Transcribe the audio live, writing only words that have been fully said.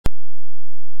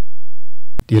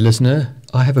Dear listener,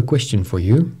 I have a question for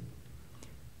you.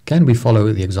 Can we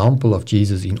follow the example of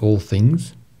Jesus in all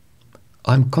things?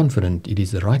 I'm confident it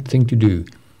is the right thing to do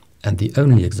and the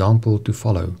only example to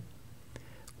follow.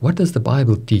 What does the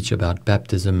Bible teach about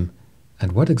baptism,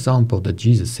 and what example did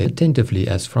Jesus set attentively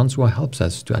as Francois helps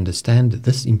us to understand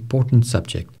this important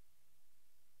subject?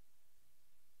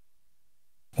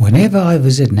 Whenever I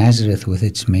visit Nazareth with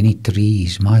its many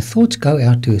trees, my thoughts go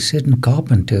out to a certain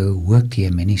carpenter who worked here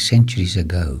many centuries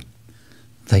ago.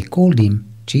 They called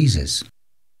him Jesus.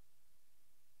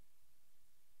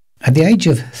 At the age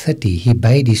of 30, he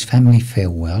bade his family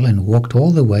farewell and walked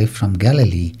all the way from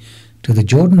Galilee to the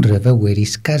Jordan River where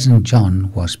his cousin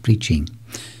John was preaching.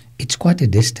 It's quite a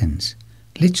distance.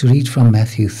 Let's read from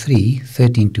Matthew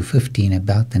 3:13-15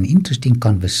 about an interesting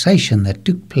conversation that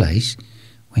took place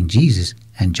when Jesus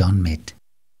and John met.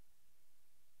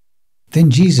 Then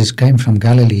Jesus came from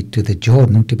Galilee to the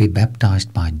Jordan to be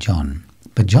baptized by John.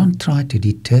 But John tried to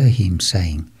deter him,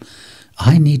 saying,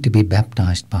 "I need to be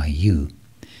baptized by you,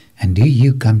 and do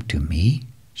you come to me?"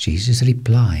 Jesus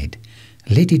replied,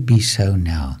 "Let it be so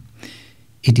now.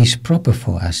 It is proper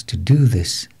for us to do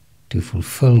this, to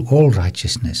fulfill all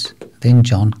righteousness." Then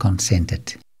John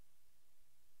consented.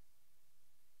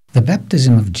 The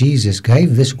baptism of Jesus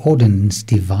gave this ordinance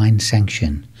divine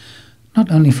sanction, not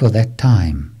only for that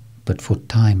time, but for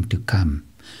time to come.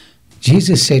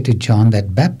 Jesus said to John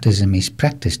that baptism is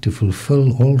practiced to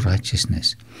fulfill all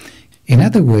righteousness. In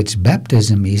other words,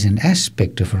 baptism is an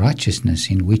aspect of righteousness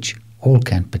in which all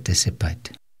can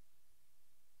participate.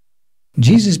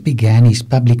 Jesus began his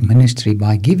public ministry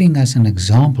by giving us an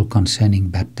example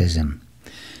concerning baptism.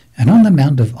 And on the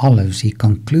Mount of Olives, he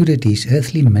concluded his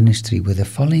earthly ministry with the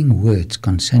following words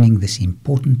concerning this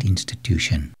important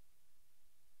institution.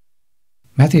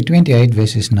 Matthew 28,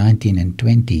 verses 19 and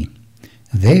 20.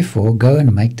 "Therefore go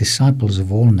and make disciples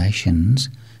of all nations,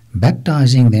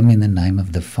 baptizing them in the name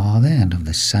of the Father and of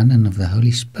the Son and of the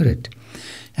Holy Spirit,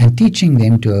 and teaching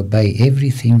them to obey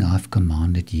everything I've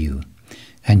commanded you.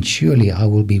 And surely I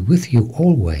will be with you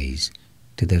always,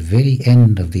 to the very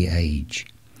end of the age."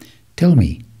 Tell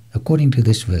me, according to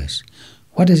this verse,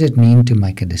 what does it mean to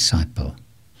make a disciple?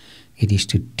 It is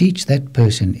to teach that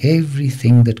person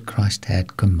everything that Christ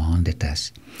had commanded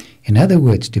us. In other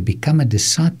words, to become a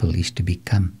disciple is to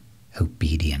become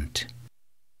obedient.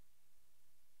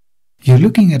 You're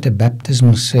looking at a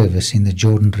baptismal service in the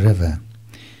Jordan River.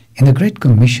 In the Great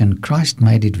Commission, Christ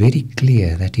made it very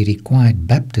clear that he required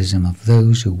baptism of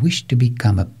those who wished to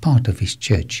become a part of his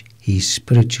church, his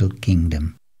spiritual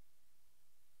kingdom.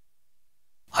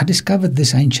 I discovered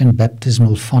this ancient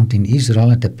baptismal font in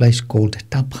Israel at a place called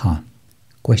Tabcha.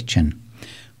 Question: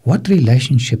 what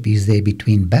relationship is there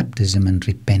between baptism and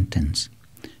repentance?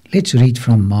 Let's read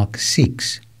from Mark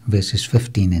 6, verses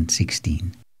 15 and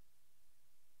 16.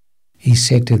 He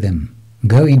said to them,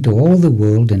 "Go into all the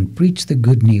world and preach the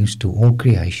good news to all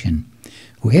creation.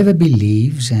 Whoever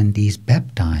believes and is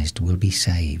baptized will be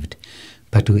saved,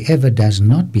 but whoever does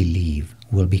not believe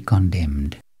will be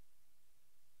condemned."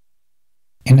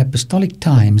 In apostolic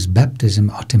times,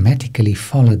 baptism automatically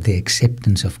followed the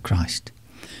acceptance of Christ.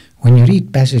 When you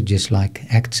read passages like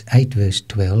Acts 8 verse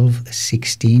 12,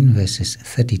 16 verses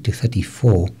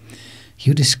 30-34,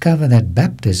 you discover that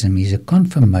baptism is a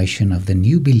confirmation of the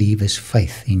new believer's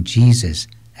faith in Jesus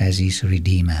as his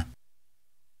Redeemer.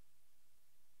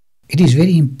 It is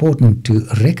very important to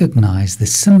recognize the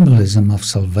symbolism of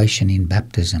salvation in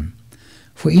baptism.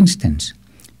 For instance,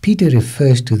 Peter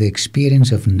refers to the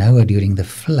experience of Noah during the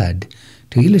flood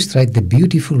to illustrate the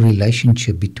beautiful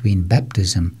relationship between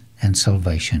baptism and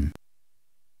salvation.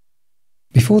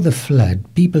 Before the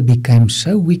flood, people became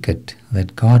so wicked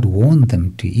that God warned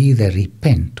them to either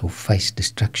repent or face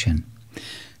destruction.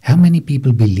 How many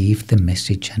people believed the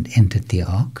message and entered the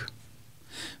ark?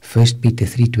 1 Peter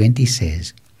 3:20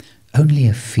 says, "Only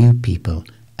a few people,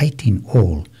 8 in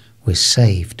all, were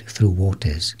saved through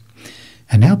waters."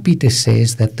 And now Peter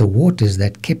says that the waters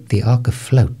that kept the ark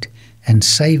afloat and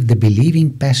saved the believing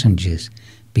passengers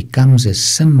becomes a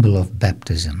symbol of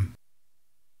baptism.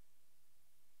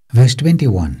 Verse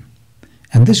 21,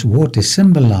 "And this water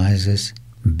symbolizes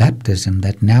baptism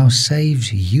that now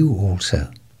saves you also."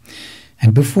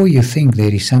 And before you think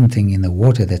there is something in the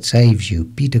water that saves you,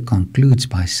 Peter concludes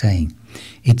by saying,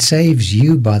 it saves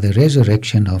you by the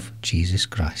resurrection of Jesus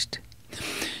Christ.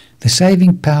 The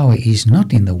saving power is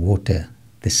not in the water,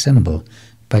 the symbol,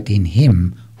 but in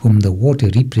him whom the water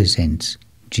represents,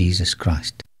 Jesus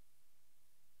Christ.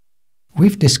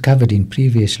 We've discovered in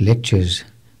previous lectures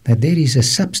that there is a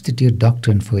substitute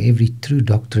doctrine for every true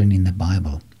doctrine in the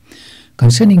Bible.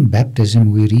 Concerning baptism,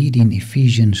 we read in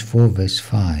Ephesians 4 verse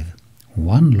 5,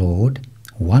 "One Lord,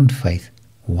 one faith,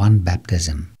 one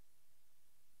baptism.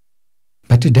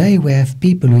 But today we have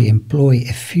people who employ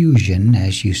effusion,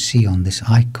 as you see on this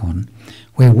icon,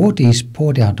 where water is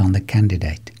poured out on the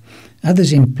candidate.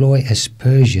 Others employ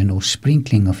aspersion or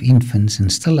sprinkling of infants,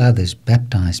 and still others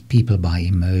baptize people by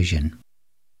immersion.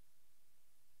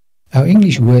 Our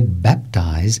English word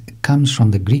baptize comes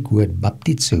from the Greek word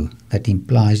baptizo, that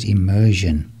implies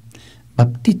immersion.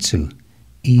 Baptizo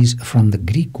is from the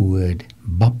Greek word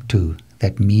baptu,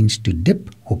 that means to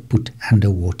dip or put under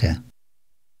water.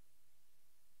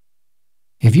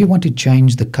 If you want to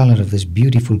change the color of this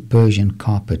beautiful Persian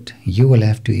carpet, you will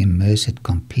have to immerse it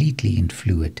completely in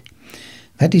fluid.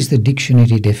 That is the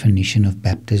dictionary definition of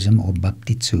baptism or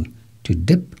baptizo, to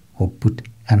dip or put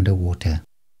under water.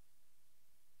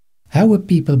 How were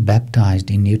people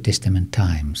baptized in New Testament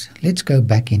times? Let's go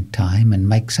back in time and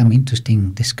make some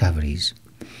interesting discoveries.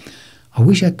 I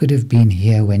wish I could have been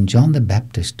here when John the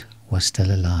Baptist was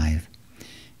still alive.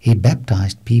 He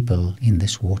baptized people in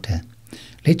this water.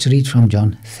 Let's read from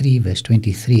John 3 verse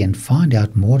 23 and find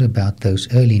out more about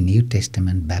those early New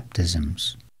Testament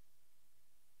baptisms.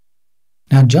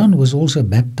 Now John was also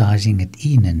baptizing at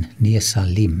Enon near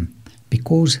Salim,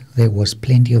 because there was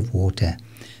plenty of water,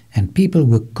 and people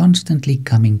were constantly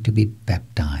coming to be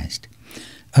baptized.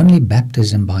 Only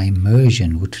baptism by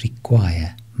immersion would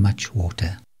require much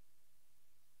water.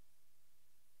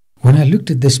 When I looked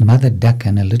at this mother duck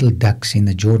and her little ducks in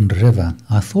the Jordan River,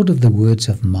 I thought of the words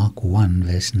of Mark 1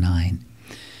 verse 9.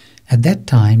 At that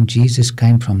time Jesus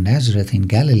came from Nazareth in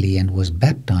Galilee and was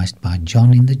baptized by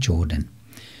John in the Jordan.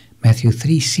 Matthew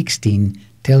 3:16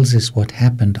 tells us what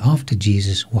happened after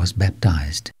Jesus was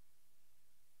baptized.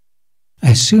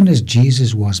 As soon as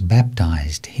Jesus was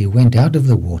baptized, he went out of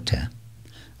the water.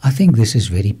 I think this is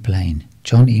very plain.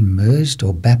 John immersed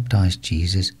or baptized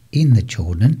Jesus in the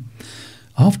Jordan.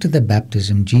 After the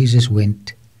baptism, Jesus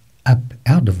went up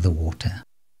out of the water.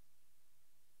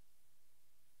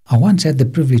 I once had the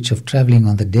privilege of traveling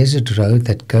on the desert road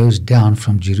that goes down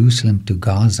from Jerusalem to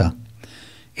Gaza.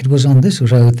 It was on this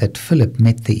road that Philip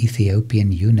met the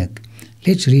Ethiopian eunuch.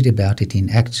 Let's read about it in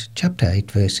Acts chapter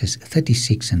 8 verses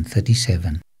 36 and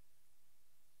 37.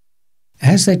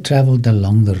 As they travelled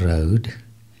along the road,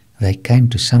 they came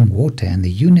to some water, and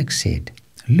the eunuch said,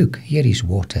 "Look, here is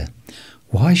water.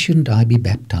 Why shouldn't I be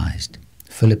baptized?"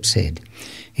 Philip said,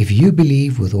 "If you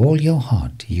believe with all your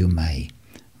heart, you may."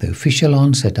 The official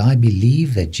answered, "I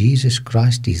believe that Jesus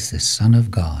Christ is the Son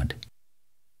of God."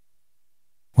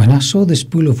 When I saw this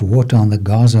pool of water on the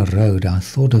Gaza road, I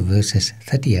thought of verses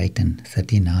 38 and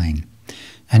 39.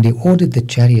 And he ordered the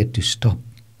chariot to stop.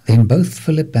 Then both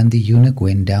Philip and the eunuch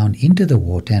went down into the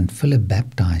water, and Philip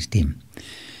baptized him.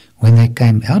 When they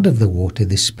came out of the water,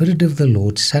 the Spirit of the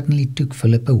Lord suddenly took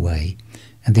Philip away,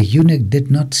 and the eunuch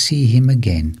did not see him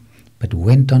again, but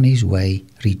went on his way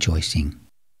rejoicing.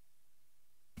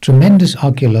 Tremendous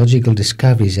archaeological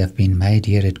discoveries have been made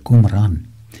here at Qumran.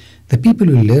 The people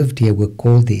who lived here were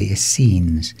called the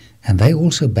Essenes, and they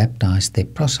also baptized their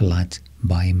proselytes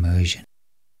by immersion.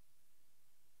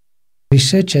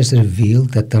 Research has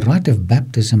revealed that the rite of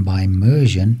baptism by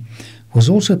immersion was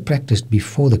also practiced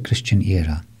before the Christian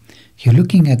era. You're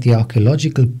looking at the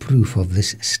archaeological proof of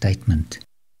this statement.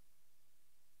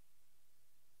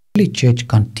 The early church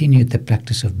continued the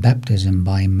practice of baptism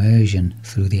by immersion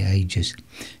through the ages.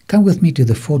 Come with me to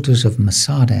the fortress of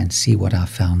Masada and see what I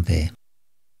found there.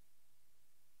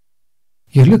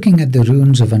 You're looking at the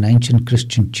ruins of an ancient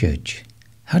Christian church.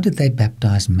 How did they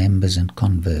baptize members and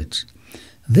converts?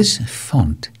 This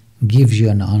font gives you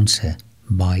an answer: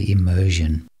 by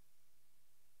immersion.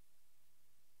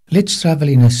 Let's travel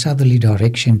in a southerly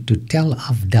direction to Tel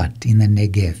Avdat in the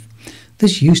Negev.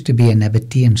 This used to be a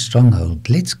Nabatean stronghold.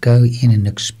 Let's go in and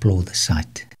explore the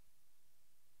site.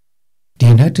 Do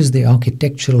you notice the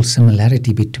architectural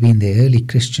similarity between the early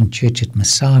Christian church at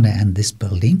Masada and this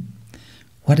building?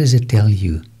 What does it tell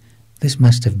you? This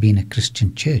must have been a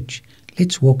Christian church.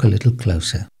 Let's walk a little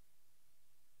closer.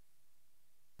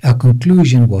 Our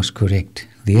conclusion was correct.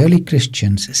 The early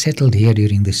Christians settled here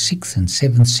during the 6th and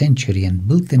 7th century and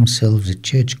built themselves a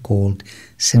church called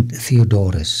St.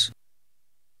 Theodorus.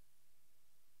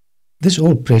 This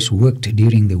old press worked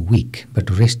during the week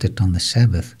but rested on the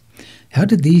Sabbath. How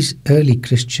did these early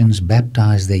Christians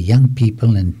baptize their young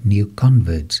people and new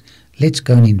converts? Let's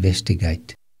go and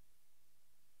investigate.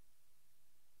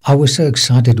 I was so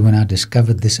excited when I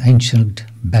discovered this ancient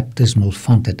baptismal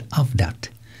font at Avdat.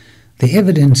 The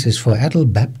evidences for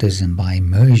adult baptism by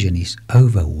immersion is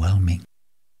overwhelming.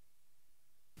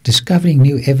 Discovering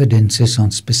new evidences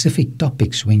on specific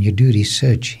topics when you do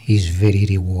research is very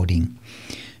rewarding.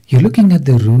 You're looking at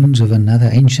the ruins of another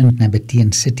ancient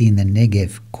Nabatean city in the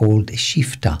Negev called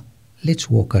Shifta. Let's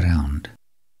walk around.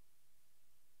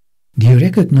 Do you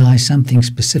recognize something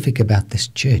specific about this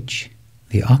church?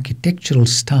 The architectural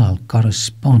style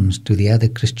corresponds to the other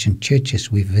Christian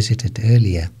churches we visited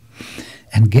earlier.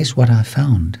 And guess what I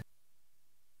found?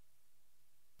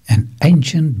 An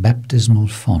ancient baptismal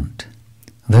font.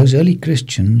 Those early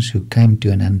Christians who came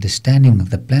to an understanding of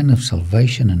the plan of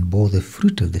salvation and bore the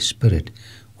fruit of the Spirit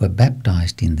were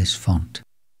baptized in this font.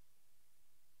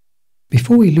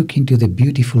 Before we look into the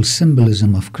beautiful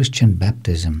symbolism of Christian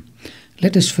baptism,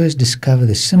 let us first discover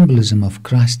the symbolism of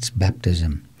Christ's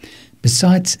baptism.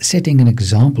 Besides setting an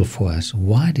example for us,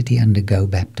 why did he undergo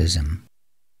baptism?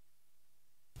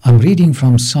 I'm reading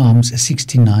from Psalms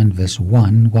 69 verse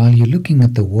 1 while you're looking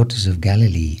at the waters of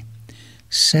Galilee.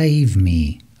 Save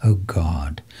me, O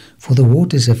God, for the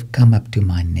waters have come up to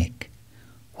my neck.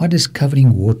 What does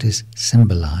covering waters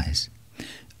symbolize?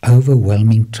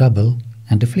 Overwhelming trouble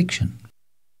and affliction.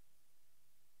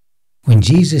 When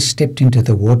Jesus stepped into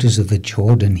the waters of the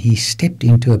Jordan, he stepped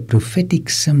into a prophetic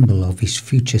symbol of his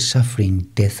future suffering,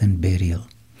 death and burial.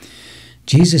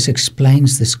 Jesus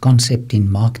explains this concept in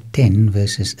Mark 10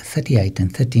 verses 38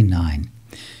 and 39.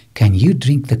 Can you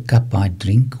drink the cup I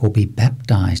drink, or be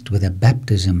baptized with the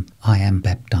baptism I am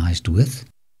baptized with?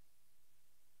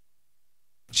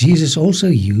 Jesus also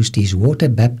used his water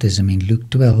baptism in Luke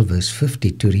 12 verse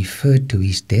 50 to refer to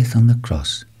his death on the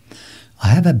cross. I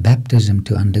have a baptism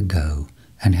to undergo,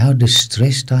 and how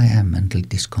distressed I am until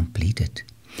it is completed.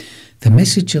 The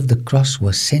message of the cross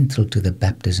was central to the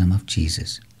baptism of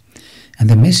Jesus. And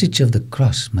the message of the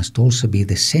cross must also be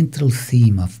the central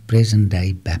theme of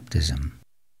present-day baptism.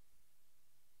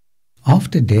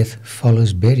 After death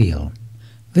follows burial.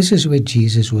 This is where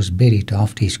Jesus was buried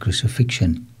after his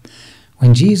crucifixion.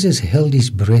 When Jesus held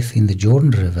his breath in the Jordan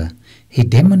River, he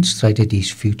demonstrated his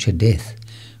future death.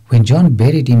 When John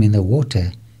buried him in the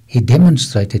water, he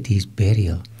demonstrated his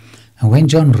burial. And when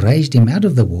John raised him out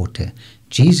of the water,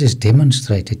 Jesus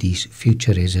demonstrated his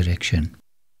future resurrection.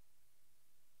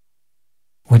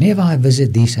 Whenever I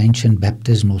visit these ancient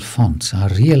baptismal fonts, I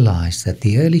realize that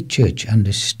the early church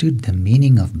understood the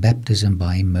meaning of baptism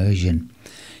by immersion.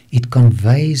 It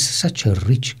conveys such a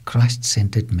rich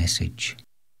Christ-centered message.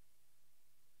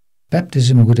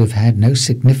 Baptism would have had no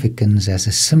significance as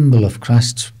a symbol of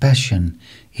Christ's passion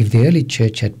if the early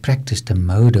church had practiced a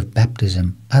mode of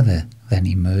baptism other than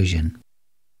immersion.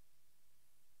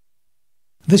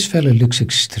 This fellow looks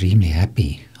extremely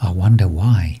happy. I wonder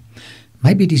why.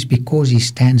 Maybe it is because he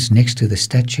stands next to the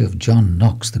statue of John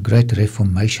Knox, the great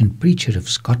Reformation preacher of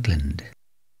Scotland.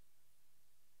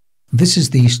 This is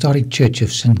the historic church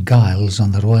of St. Giles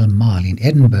on the Royal Mile in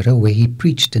Edinburgh, where he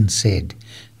preached and said,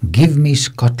 "Give me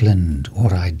Scotland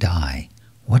or I die."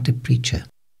 What a preacher.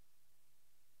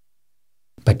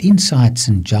 But inside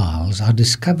St. Giles, I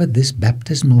discovered this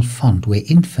baptismal font where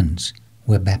infants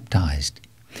were baptized.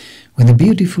 When the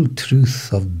beautiful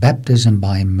truth of baptism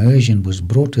by immersion was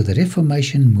brought to the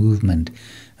Reformation movement,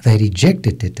 they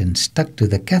rejected it and stuck to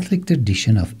the Catholic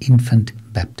tradition of infant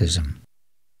baptism.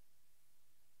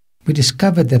 We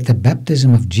discovered that the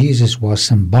baptism of Jesus was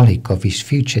symbolic of his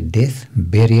future death,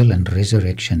 burial, and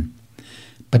resurrection.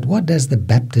 But what does the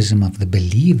baptism of the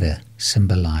believer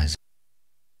symbolize?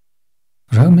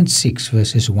 Romans 6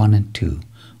 verses 1 and 2.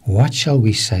 What shall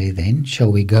we say then?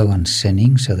 Shall we go on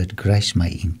sinning so that grace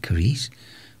may increase?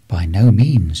 By no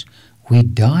means. We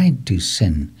died to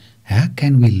sin. How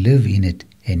can we live in it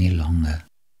any longer?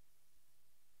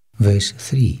 Verse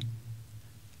 3.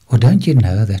 Or don't you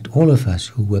know that all of us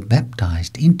who were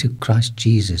baptized into Christ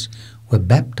Jesus were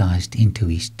baptized into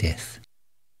his death?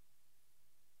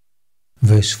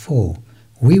 Verse 4.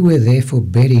 We were therefore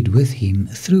buried with him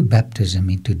through baptism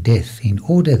into death, in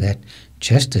order that,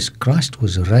 just as Christ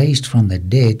was raised from the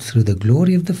dead through the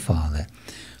glory of the Father,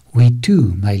 we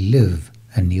too may live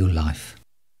a new life.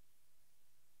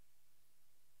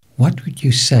 What would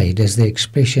you say does the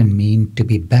expression mean to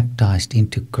be baptized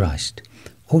into Christ,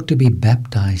 or to be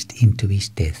baptized into his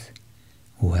death?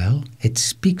 Well, it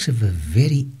speaks of a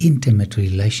very intimate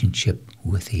relationship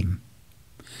with him.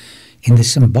 In the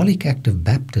symbolic act of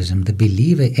baptism, the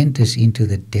believer enters into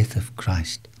the death of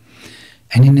Christ.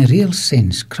 And in a real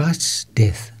sense, Christ's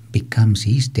death becomes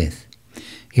his death.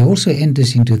 He also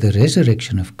enters into the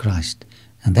resurrection of Christ,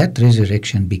 and that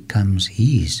resurrection becomes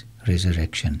his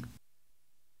resurrection.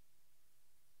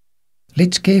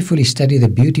 Let's carefully study the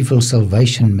beautiful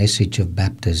salvation message of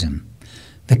baptism.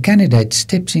 The candidate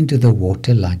steps into the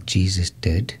water like Jesus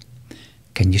did.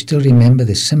 Can you still remember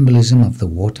the symbolism of the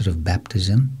water of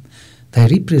baptism? They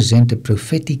represent a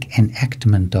prophetic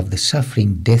enactment of the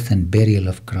suffering, death and burial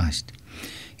of Christ.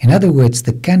 In other words,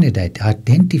 the candidate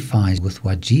identifies with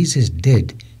what Jesus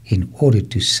did in order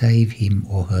to save him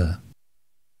or her.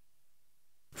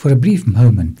 For a brief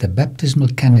moment, the baptismal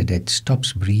candidate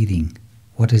stops breathing.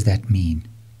 What does that mean?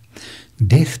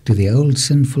 Death to the old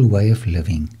sinful way of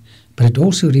living, but it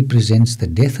also represents the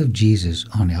death of Jesus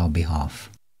on our behalf.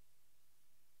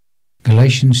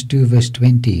 Galatians 2 verse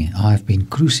 20, I have been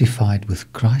crucified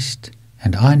with Christ,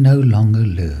 and I no longer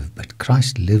live, but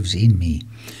Christ lives in me.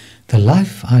 The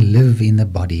life I live in the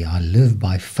body, I live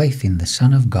by faith in the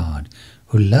Son of God,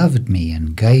 who loved me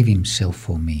and gave himself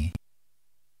for me.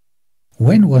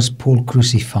 When was Paul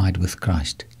crucified with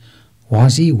Christ?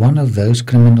 Was he one of those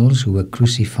criminals who were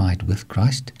crucified with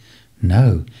Christ?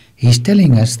 No, he's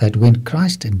telling us that when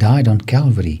Christ died on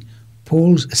Calvary,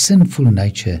 Paul's sinful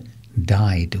nature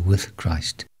died with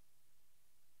Christ.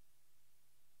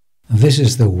 This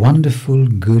is the wonderful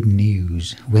good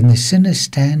news. When the sinner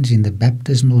stands in the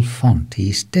baptismal font, he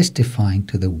is testifying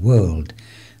to the world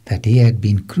that he had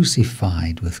been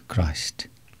crucified with Christ.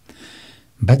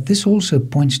 But this also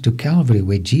points to Calvary,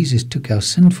 where Jesus took our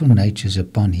sinful natures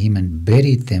upon him and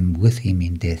buried them with him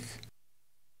in death.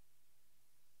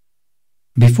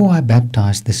 Before I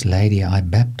baptized this lady, I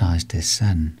baptized her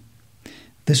son.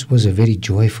 This was a very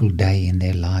joyful day in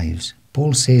their lives.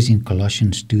 Paul says in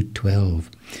Colossians 2:12,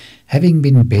 having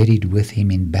been buried with him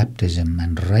in baptism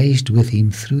and raised with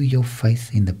him through your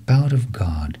faith in the power of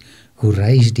God, who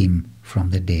raised him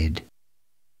from the dead.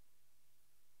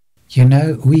 You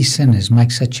know, we sinners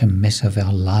make such a mess of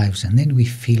our lives, and then we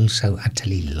feel so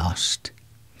utterly lost.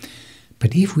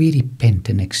 But if we repent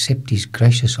and accept his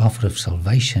gracious offer of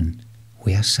salvation,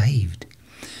 we are saved.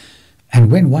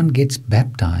 And when one gets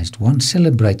baptized, one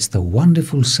celebrates the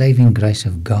wonderful saving grace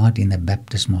of God in the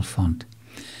baptismal font.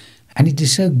 And it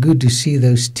is so good to see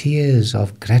those tears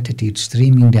of gratitude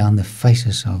streaming down the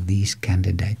faces of these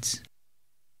candidates.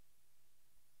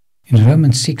 In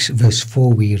Romans 6 verse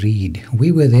 4 we read,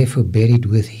 we were therefore buried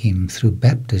with him through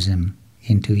baptism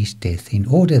into his death, in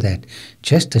order that,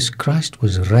 just as Christ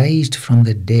was raised from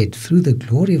the dead through the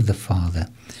glory of the Father,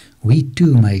 we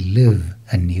too may live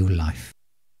a new life.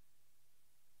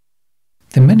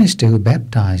 The minister who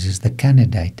baptizes the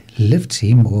candidate lifts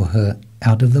him or her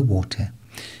out of the water.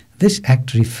 This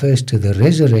act refers to the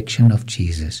resurrection of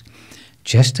Jesus.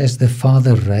 Just as the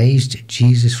Father raised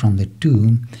Jesus from the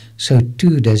tomb, so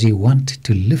too does he want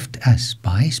to lift us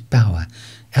by his power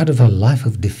out of a life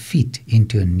of defeat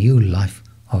into a new life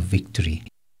of victory.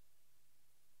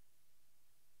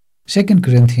 2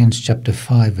 Corinthians chapter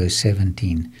 5 verse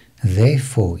 17,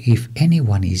 therefore, if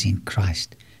anyone is in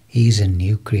Christ, he is a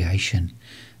new creation.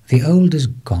 The old is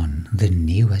gone, the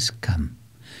new has come.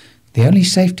 The only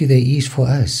safety there is for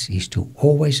us is to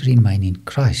always remain in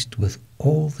Christ with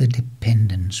all the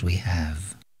dependence we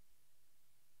have.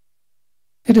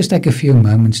 Let us take a few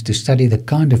moments to study the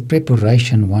kind of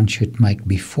preparation one should make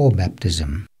before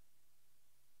baptism.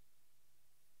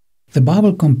 The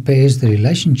Bible compares the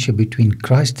relationship between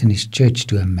Christ and his church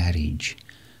to a marriage.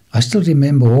 I still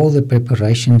remember all the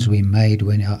preparations we made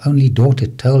when our only daughter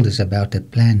told us about her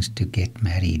plans to get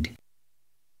married.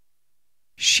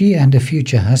 She and her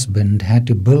future husband had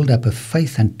to build up a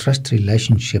faith and trust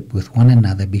relationship with one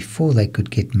another before they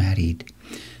could get married.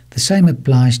 The same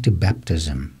applies to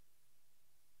baptism.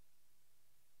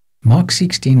 Mark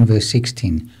 16 verse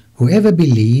 16, whoever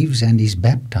believes and is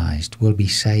baptized will be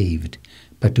saved,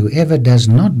 but whoever does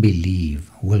not believe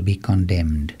will be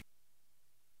condemned.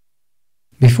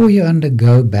 Before you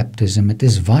undergo baptism, it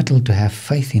is vital to have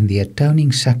faith in the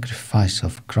atoning sacrifice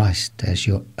of Christ as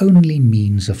your only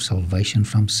means of salvation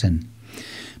from sin.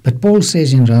 But Paul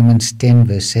says in Romans 10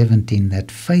 verse 17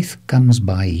 that faith comes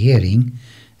by hearing,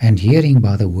 and hearing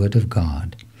by the word of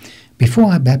God. Before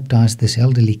I baptized this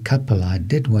elderly couple, I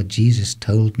did what Jesus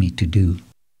told me to do.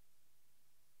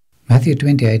 Matthew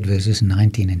 28 verses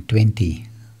 19 and 20.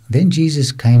 Then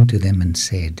Jesus came to them and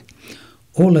said,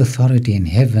 all authority in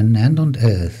heaven and on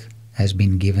earth has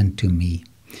been given to me.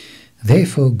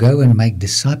 Therefore go and make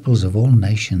disciples of all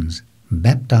nations,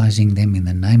 baptizing them in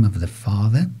the name of the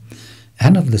Father,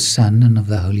 and of the Son, and of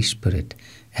the Holy Spirit,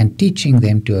 and teaching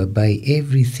them to obey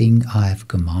everything I have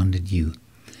commanded you.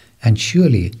 And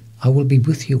surely I will be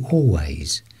with you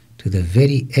always, to the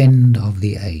very end of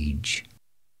the age.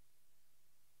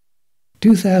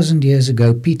 2,000 years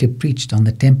ago, Peter preached on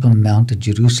the Temple Mount at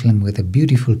Jerusalem, where the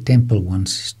beautiful temple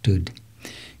once stood.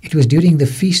 It was during the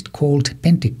feast called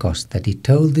Pentecost that he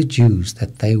told the Jews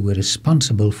that they were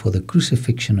responsible for the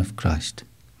crucifixion of Christ.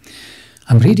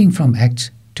 I'm reading from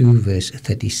Acts 2 verse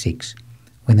 36.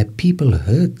 When the people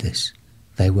heard this,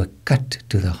 they were cut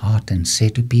to the heart and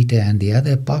said to Peter and the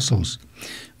other apostles,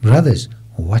 "Brothers,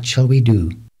 what shall we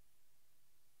do?"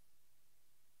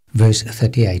 Verse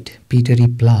 38, Peter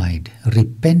replied,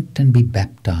 "Repent and be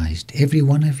baptized, every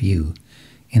one of you,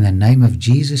 in the name of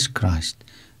Jesus Christ,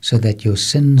 so that your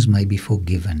sins may be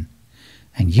forgiven,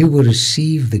 and you will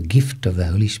receive the gift of the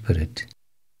Holy Spirit."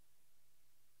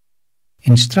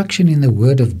 Instruction in the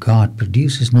Word of God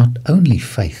produces not only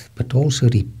faith, but also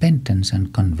repentance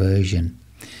and conversion.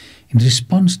 In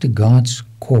response to God's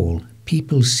call,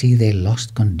 people see their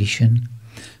lost condition,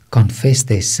 confess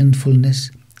their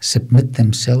sinfulness, submit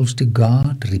themselves to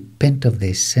God, repent of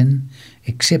their sin,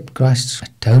 accept Christ's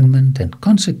atonement, and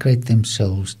consecrate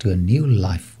themselves to a new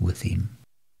life with Him.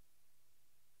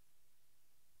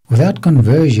 Without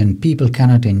conversion, people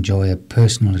cannot enjoy a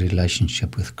personal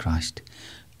relationship with Christ.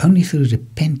 Only through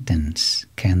repentance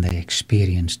can they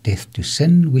experience death to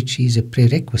sin, which is a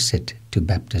prerequisite to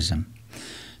baptism.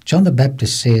 John the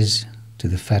Baptist says to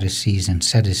the Pharisees and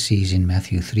Sadducees in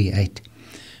Matthew 3:8,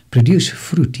 "Produce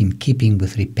fruit in keeping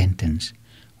with repentance.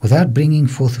 Without bringing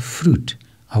forth fruit,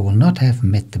 I will not have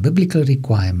met the biblical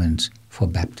requirements for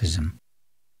baptism."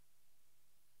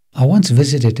 I once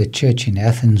visited a church in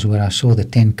Athens where I saw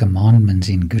the 10 Commandments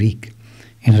in Greek.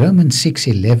 In Romans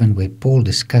 6:11, where Paul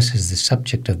discusses the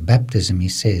subject of baptism, he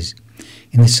says,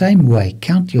 "In the same way,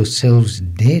 count yourselves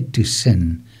dead to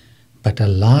sin, but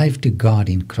alive to God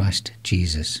in Christ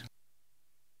Jesus."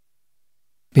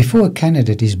 Before a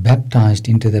candidate is baptized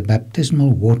into the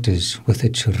baptismal waters with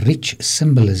its rich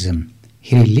symbolism,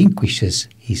 he relinquishes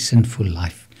his sinful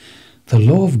life. The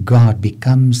law of God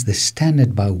becomes the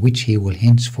standard by which he will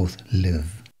henceforth live.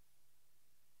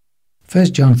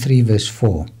 1 John 3 verse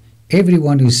 4,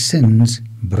 "Everyone who sins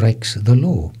breaks the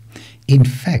law." In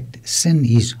fact, sin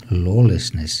is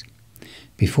lawlessness.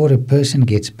 Before a person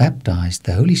gets baptized,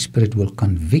 the Holy Spirit will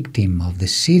convict him of the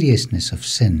seriousness of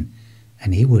sin,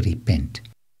 and he will repent.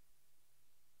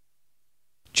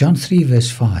 John 3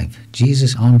 verse 5,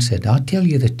 Jesus answered, "I tell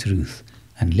you the truth,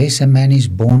 unless a man is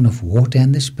born of water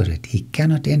and the Spirit, he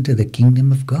cannot enter the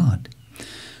kingdom of God."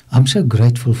 I'm so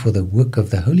grateful for the work of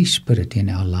the Holy Spirit in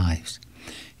our lives.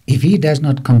 If He does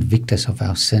not convict us of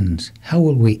our sins, how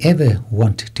will we ever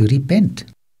want to repent?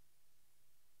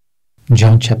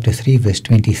 John chapter 3 verse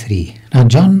 23. Now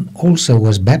John also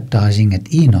was baptizing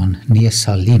at Enon near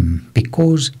Salim,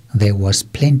 because there was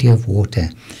plenty of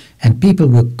water, and people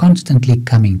were constantly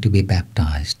coming to be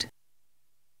baptized.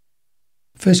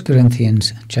 1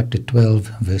 Corinthians chapter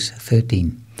 12 verse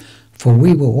 13. For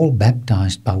we were all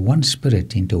baptized by one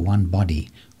Spirit into one body,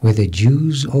 whether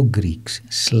Jews or Greeks,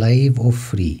 slave or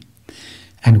free,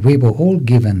 and we were all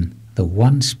given the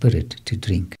one Spirit to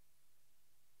drink.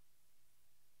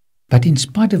 But in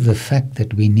spite of the fact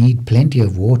that we need plenty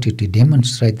of water to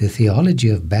demonstrate the theology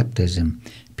of baptism,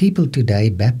 people today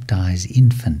baptize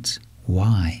infants.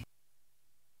 Why?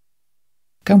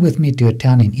 Come with me to a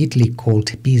town in Italy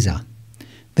called Pisa.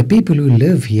 The people who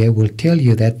live here will tell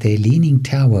you that their Leaning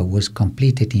Tower was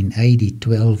completed in AD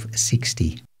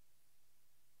 1260.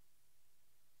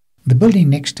 The building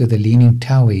next to the Leaning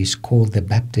Tower is called the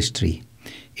Baptistry.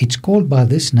 It's called by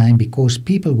this name because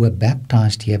people were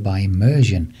baptized here by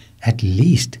immersion at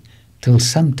least till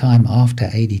sometime after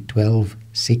AD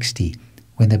 1260,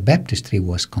 when the baptistry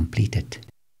was completed.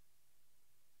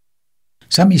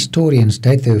 Some historians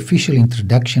date the official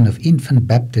introduction of infant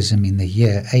baptism in the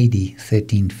year AD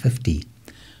 1350.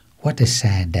 What a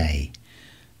sad day.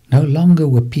 No longer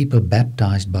were people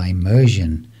baptized by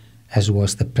immersion, as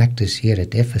was the practice here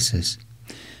at Ephesus.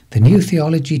 The new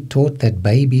theology taught that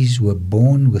babies were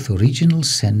born with original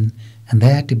sin and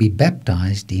they had to be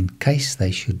baptized in case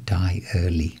they should die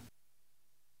early.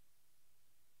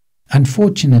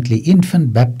 Unfortunately,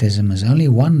 infant baptism has only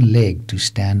one leg to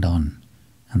stand on,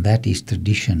 and that is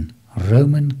tradition,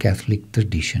 Roman Catholic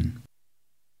tradition.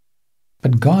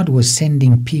 But God was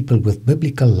sending people with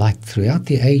biblical light throughout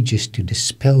the ages to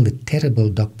dispel the terrible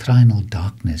doctrinal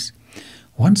darkness.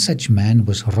 One such man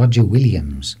was Roger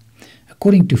Williams.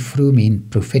 According to Froome in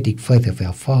Prophetic Faith of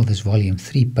Our Fathers, Volume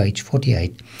 3, page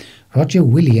 48, Roger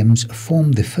Williams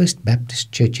formed the First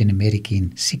Baptist Church in America in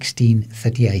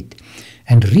 1638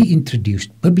 and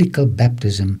reintroduced biblical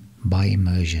baptism by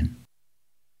immersion.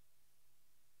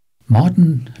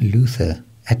 Martin Luther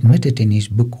admitted in his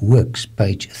book Works,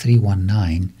 page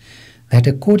 319, that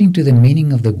according to the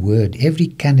meaning of the word, every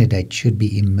candidate should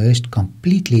be immersed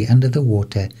completely under the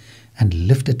water and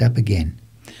lifted up again.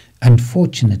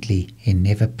 Unfortunately, he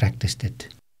never practiced it.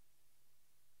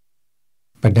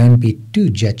 But don't be too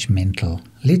judgmental.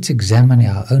 Let's examine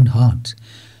our own hearts.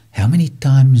 How many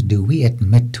times do we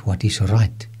admit what is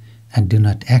right and do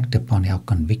not act upon our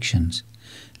convictions?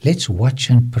 let's watch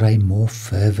and pray more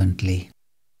fervently.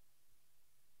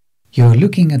 You are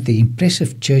looking at the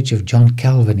impressive Church of John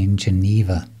Calvin in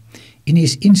Geneva. In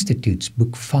his Institutes,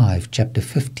 Book 5, Chapter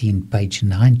 15, page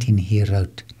 19, he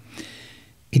wrote,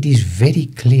 "It is very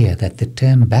clear that the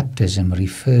term baptism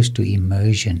refers to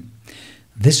immersion.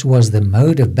 This was the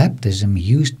mode of baptism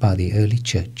used by the early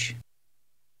church."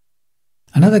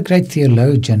 Another great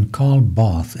theologian, Karl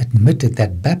Barth, admitted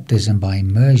that baptism by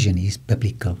immersion is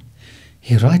biblical.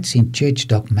 He writes in Church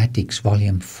Dogmatics,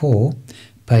 Volume 4,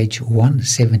 page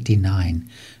 179,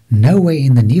 "Nowhere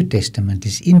in the New Testament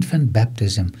is infant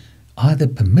baptism either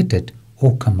permitted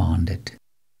or commanded."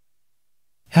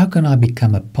 How can I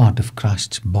become a part of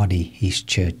Christ's body, His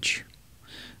church?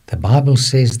 The Bible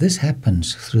says this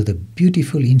happens through the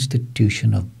beautiful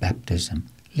institution of baptism.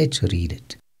 Let's read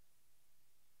it.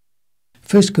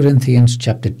 1 Corinthians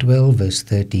chapter 12, verse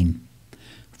 13.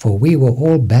 "For we were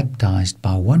all baptized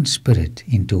by one Spirit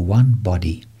into one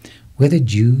body, whether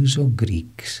Jews or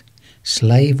Greeks,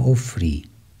 slave or free."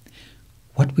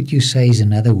 What would you say is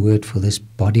another word for this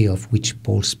body of which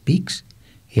Paul speaks?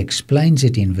 He explains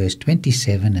it in verse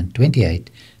 27 and 28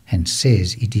 and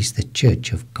says it is the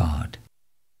church of God.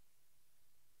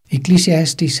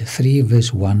 Ecclesiastes 3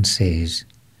 verse 1 says,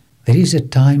 "There is a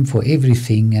time for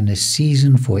everything and a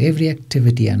season for every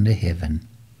activity under heaven."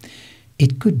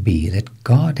 It could be that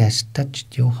God has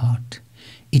touched your heart.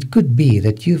 It could be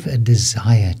that you've a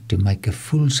desire to make a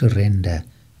full surrender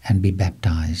and be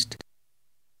baptized.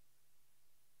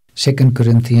 2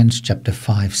 Corinthians chapter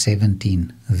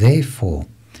 5:17, "Therefore,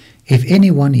 if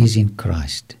anyone is in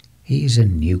Christ, he is a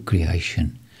new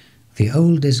creation. The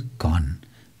old is gone,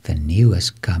 the new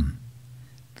has come."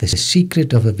 The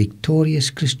secret of a victorious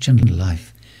Christian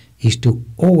life is to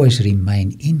always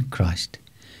remain in Christ,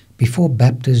 before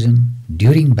baptism,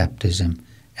 during baptism,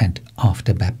 and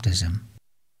after baptism.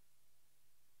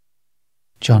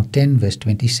 John 10 verse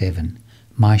 27,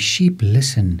 "My sheep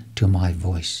listen to my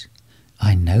voice.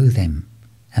 I know them,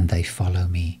 and they follow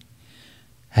me."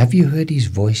 Have you heard His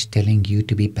voice telling you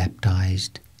to be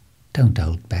baptized? Don't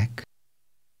hold back.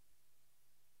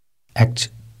 Acts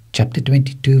chapter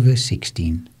 22 verse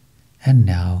 16, "And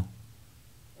now,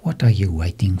 what are you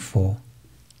waiting for?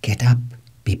 Get up,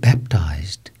 be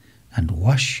baptized, and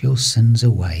wash your sins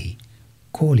away,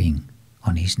 calling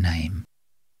on His name."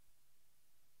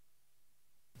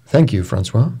 Thank you,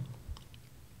 Francois.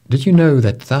 Did you know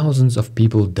that thousands of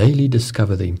people daily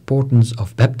discover the importance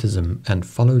of baptism and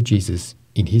follow Jesus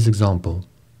in His example?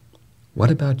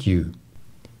 What about you?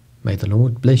 May the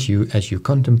Lord bless you as you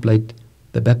contemplate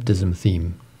the baptism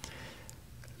theme.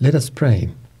 Let us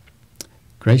pray.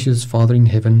 Gracious Father in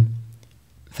heaven,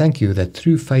 thank you that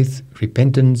through faith,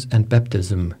 repentance and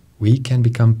baptism we can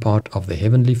become part of the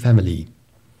heavenly family.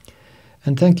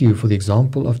 And thank you for the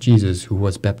example of Jesus who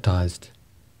was baptized.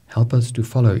 Help us to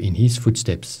follow in His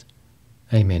footsteps.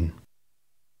 Amen.